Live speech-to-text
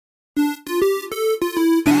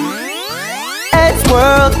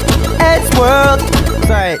Eddsworld.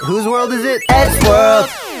 Sorry, whose world is it? Eddsworld.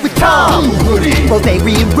 With Tom. Both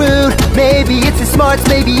angry and rude. Maybe it's his smarts,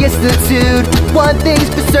 maybe it's the dude. One thing's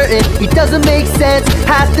for certain, he doesn't make sense.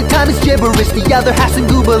 Half the time it's gibberish, the other half's in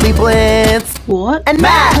goobly blintz. What? And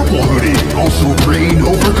Matt. Purple hoodie, also green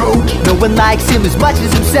overcoat. No one likes him as much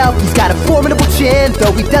as himself. He's got a formidable chin,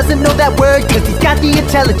 though he doesn't know that word, cause he's got the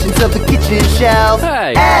intelligence of the kitchen shelf.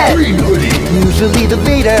 Hey. Ed. Green hoodie. Usually the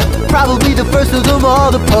leader, probably the first of them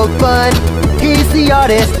all to poke fun. He's the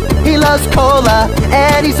artist, he loves cola,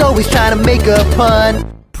 and he's always trying to make a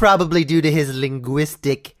pun. Probably due to his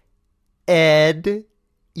linguistic education.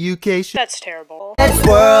 That's terrible.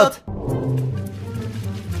 Eddsworld.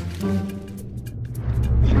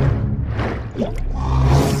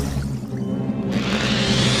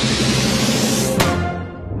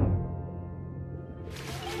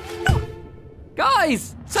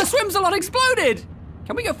 Guys, Sir Swimsalot exploded!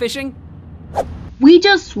 Can we go fishing? We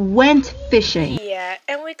just went fishing. Yeah,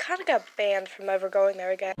 and we kind of got banned from ever going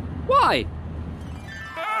there again. Why?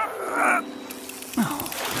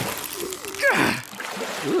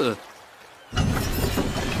 Ugh.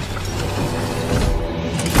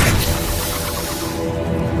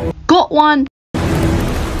 Got one.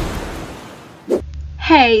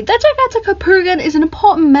 Hey, that gigantic harpoon is an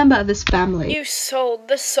important member of this family. You sold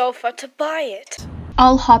the sofa to buy it.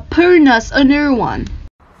 I'll harpoon us a new one.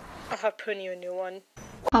 I'll harpoon you a new one.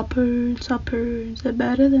 Harpoons, harpoons, they're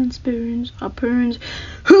better than spoons. Harpoons.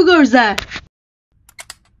 Who goes there?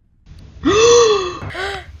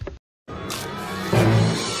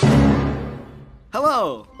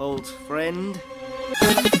 Hello, old friend.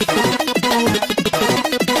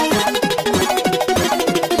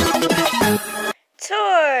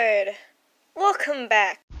 Tord! Welcome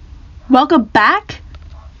back. Welcome back?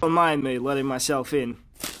 Don't mind me letting myself in.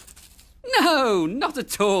 No, not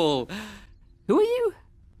at all. Who are you?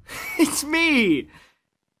 It's me!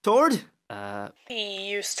 Tord? He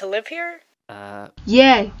used to live here?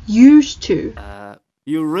 Yeah, used to.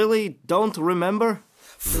 You really don't remember?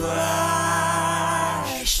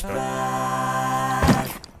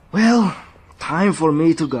 Well, time for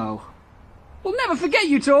me to go. We'll never forget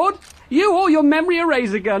you, Tord. You or your memory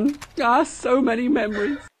eraser gun. Ah, so many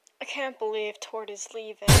memories. I can't believe Tord is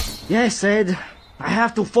leaving. Yes, Ed. I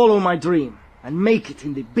have to follow my dream and make it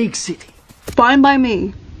in the big city. Fine by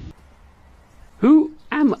me. Who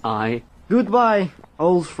am I? Goodbye,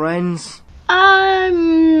 old friends.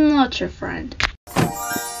 I'm not your friend.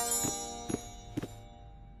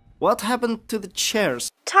 What happened to the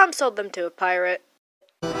chairs? Tom sold them to a pirate.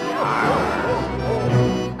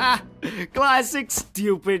 Ah, classic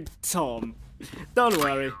stupid Tom. Don't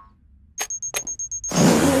worry.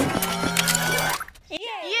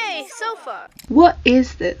 Yay, sofa! What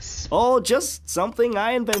is this? Oh, just something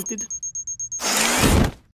I invented.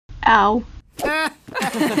 Ow.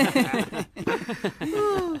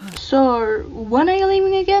 So, when are you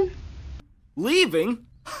leaving again? Leaving?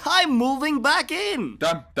 I'm moving back in.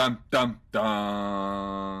 Dum dum dum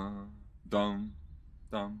dum dum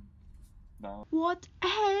dum dum. What,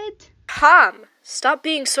 Ed? Tom, stop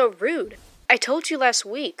being so rude. I told you last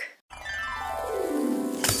week.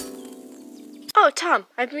 Oh, Tom,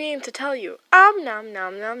 I've been meaning to tell you. Nom nom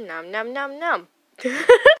nom nom nom nom nom.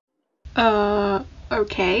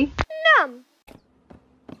 Okay. Nom.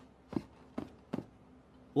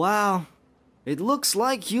 Wow, it looks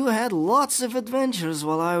like you had lots of adventures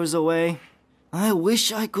while I was away. I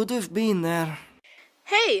wish I could have been there.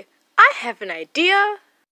 Hey, I have an idea.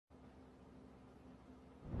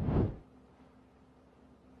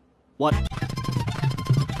 What?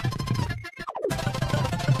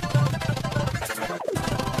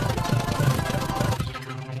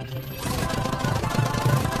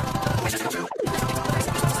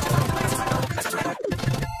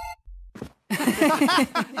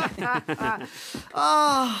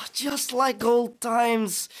 Ah, just like old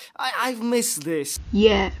times. I've missed this.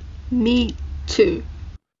 Yeah, me too.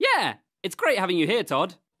 Yeah, it's great having you here,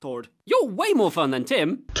 Todd. Tord. You're way more fun than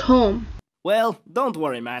Tim. Tom. Well, don't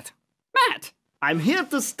worry, Matt. Matt! I'm here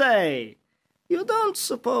to stay. You don't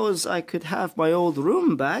suppose I could have my old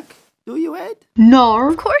room back, do you, Ed? No.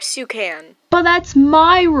 Of course you can. But that's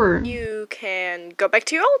my room. You can go back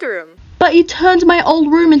to your old room. But you turned my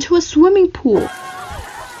old room into a swimming pool.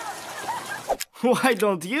 Why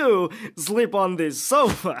don't you sleep on this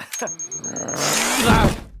sofa?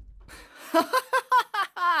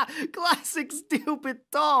 Classic stupid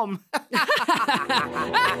Tom.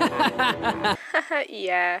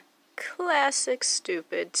 Yeah, classic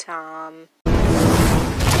stupid Tom.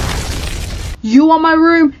 You want my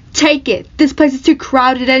room? Take it. This place is too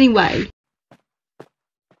crowded anyway.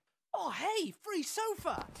 Oh, hey, free lovely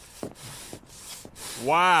sofa.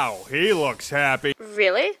 Wow, he looks happy.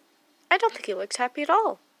 Really? I don't think he looks happy at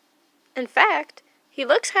all. In fact, he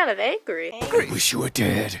looks kind of angry. I wish you were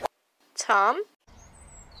dead. Tom?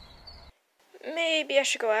 Maybe I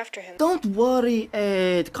should go after him. Don't worry,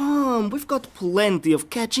 Ed. Come, we've got plenty of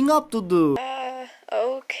catching up to do.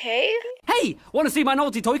 Okay. Hey, want to see my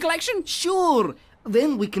naughty toy collection? Sure.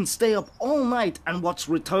 Then we can stay up all night and watch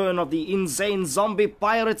Return of the Insane Zombie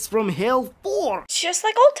Pirates from Hell 4. Just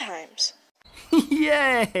like old times.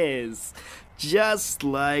 Yes, just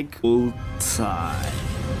like old times.